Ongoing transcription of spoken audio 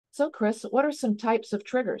So, Chris, what are some types of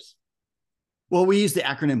triggers? Well, we use the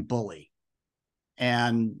acronym BULLY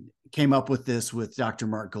and came up with this with Dr.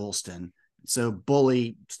 Mark Golston. So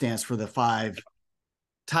BULLY stands for the 5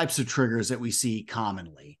 types of triggers that we see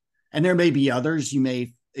commonly. And there may be others, you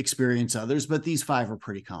may experience others, but these 5 are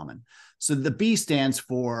pretty common. So the B stands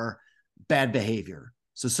for bad behavior.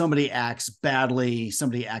 So somebody acts badly,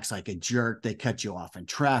 somebody acts like a jerk, they cut you off in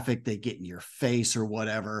traffic, they get in your face or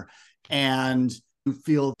whatever, and you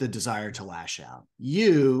feel the desire to lash out.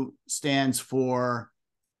 U stands for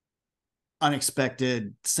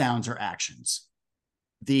unexpected sounds or actions.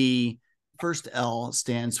 The first L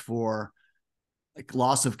stands for like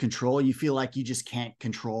loss of control. You feel like you just can't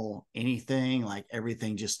control anything, like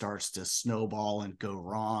everything just starts to snowball and go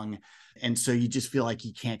wrong. And so you just feel like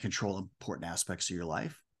you can't control important aspects of your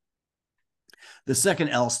life. The second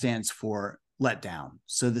L stands for let down.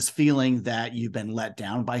 So this feeling that you've been let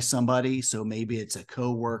down by somebody. So maybe it's a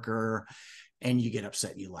coworker and you get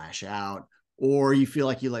upset and you lash out, or you feel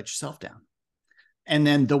like you let yourself down. And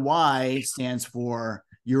then the Y stands for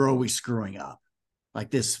you're always screwing up.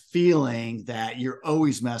 Like this feeling that you're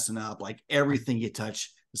always messing up, like everything you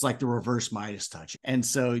touch is like the reverse Midas touch. And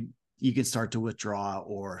so you can start to withdraw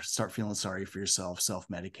or start feeling sorry for yourself,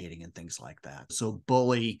 self-medicating and things like that. So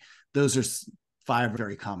BULLY, those are 5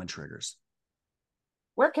 very common triggers.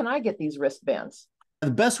 Where can I get these wristbands?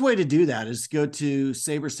 The best way to do that is go to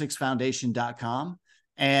saber6foundation.com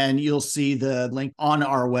and you'll see the link on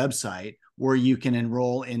our website where you can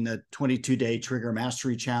enroll in the 22-day Trigger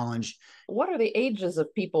Mastery Challenge. What are the ages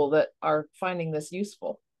of people that are finding this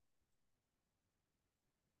useful?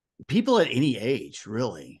 People at any age,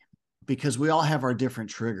 really, because we all have our different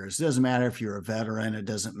triggers. It doesn't matter if you're a veteran. It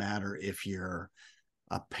doesn't matter if you're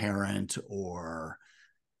a parent or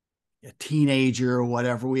a teenager or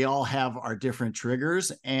whatever. We all have our different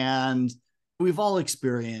triggers, and we've all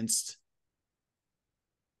experienced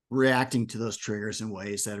reacting to those triggers in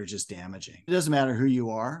ways that are just damaging. It doesn't matter who you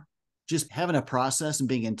are, just having a process and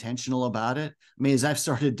being intentional about it. I mean, as I've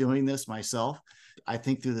started doing this myself, I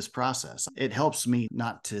think through this process, it helps me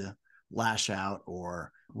not to lash out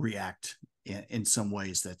or react in some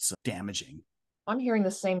ways that's damaging. I'm hearing the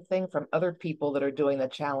same thing from other people that are doing the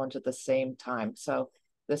challenge at the same time. So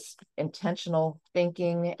this intentional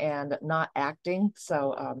thinking and not acting.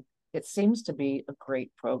 So it seems to be a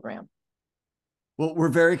great program. Well, we're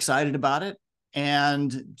very excited about it.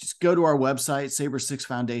 And just go to our website,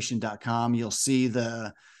 saber6foundation.com. You'll see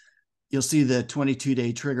the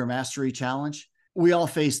 22-day Trigger Mastery Challenge. We all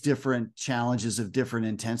face different challenges of different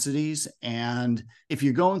intensities. And if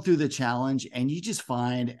you're going through the challenge and you just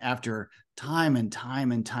find after time and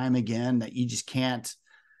time and time again that you just can't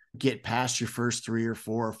get past your first 3 or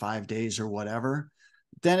 4 or 5 days or whatever,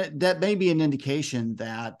 then that may be an indication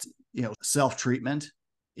that, self-treatment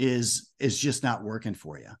is just not working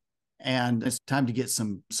for you. And it's time to get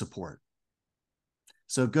some support.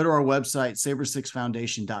 So go to our website,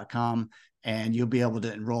 saber6foundation.com, and you'll be able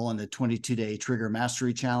to enroll in the 22-day Trigger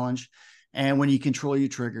Mastery Challenge. And when you control your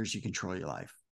triggers, you control your life.